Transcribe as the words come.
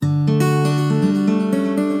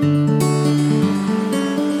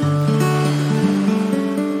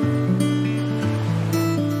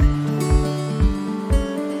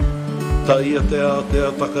ia te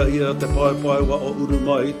Aotea, taka ia te pai wa o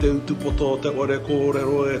urumai, te utupoto te ore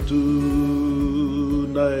kōrero e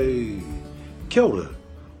tūnei. Kia ora,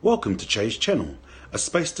 welcome to Chase Channel, a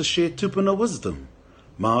space to share tupuna wisdom,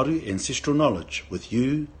 Māori ancestral knowledge with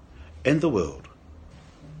you and the world.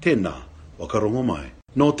 Tēnā, wakarongo mai.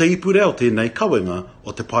 Nō te ipureo tēnei kawenga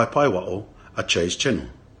o te pai wao a Chase Channel.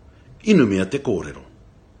 Inumia te kōrero.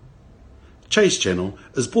 Chase Channel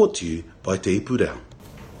is brought to you by Te Ipureo.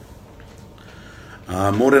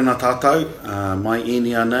 Mōrena tātou, mai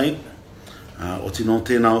eni anei, o tino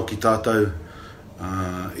tēnā o ki tātou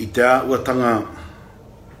i te āuatanga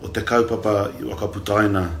o te kaupapa i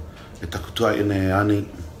wakaputaina e takutua ene e ani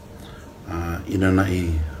ina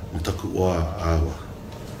nai mo taku oa āua.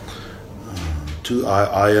 Tū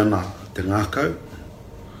ai ana te ngākau,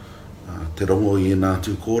 te rongo i ena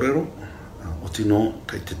tū kōrero, o tino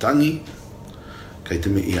kei te tangi, kei te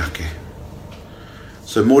me i ake.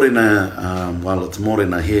 So mōrena, well it's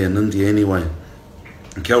mōrena here in India anyway.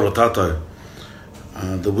 Kia ora tātou.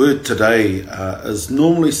 The word today is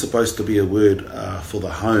normally supposed to be a word for the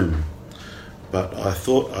home, but I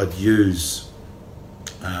thought I'd use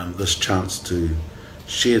this chance to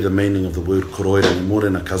share the meaning of the word koroirangi,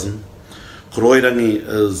 mōrena cousin. Koroirangi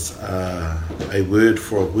is a word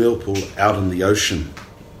for a whirlpool out in the ocean.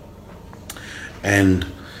 And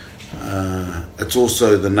it's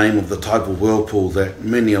also the name of the type of whirlpool that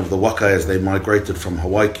many of the waka, as they migrated from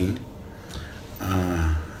Hawaii,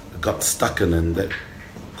 got stuck in, and that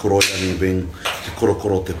koroirangi being te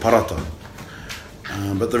korokoro te parata.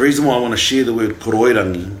 But the reason why I want to share the word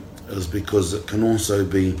koroirangi is because it can also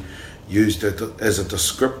be used as a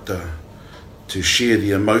descriptor to share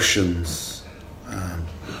the emotions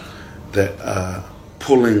that are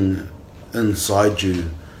pulling inside you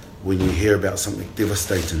when you hear about something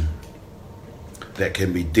devastating. That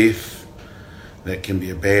can be death, that can be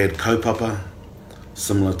a bad kaupapa,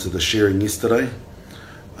 similar to the sharing yesterday.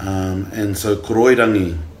 And so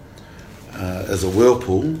koroirangi is a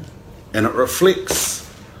whirlpool, and it reflects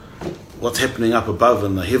what's happening up above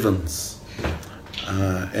in the heavens.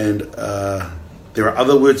 And there are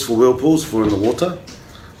other words for whirlpools for in the water,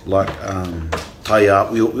 like tai a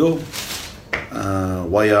wio,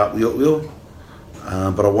 wai a wio.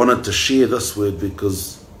 But I wanted to share this word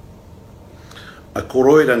because a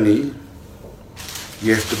koroirangi,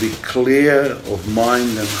 you have to be clear of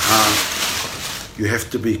mind and heart. You have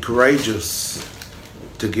to be courageous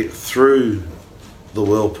to get through the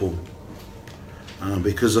whirlpool.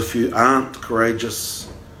 Because if you aren't courageous,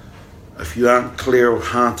 if you aren't clear of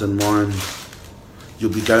heart and mind,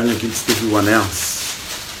 you'll be going against everyone else.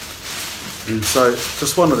 And so,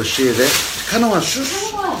 just wanted to share that.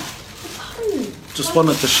 Just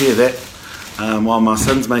wanted to share that while my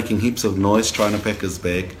son's making heaps of noise trying to pack his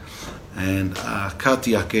bag. And ka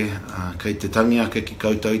ti ake, kei te tangi ake ki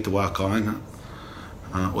koutou i te wā kāinga.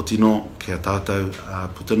 O tino kia tātou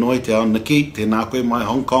putanoi te ao Niki, tēnā koe mai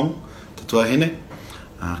Hong Kong, te tuahine.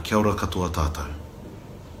 Kia ora katoa tātou.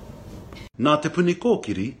 Nā te puni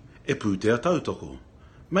kōkiri e pūtea tautoko.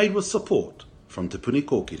 Made with support from Te Puni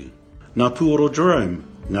Kōkiri. Nā Puoro Jerome,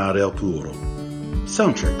 ngā reo Puoro.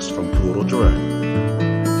 Soundtracks from Puoro Jerome.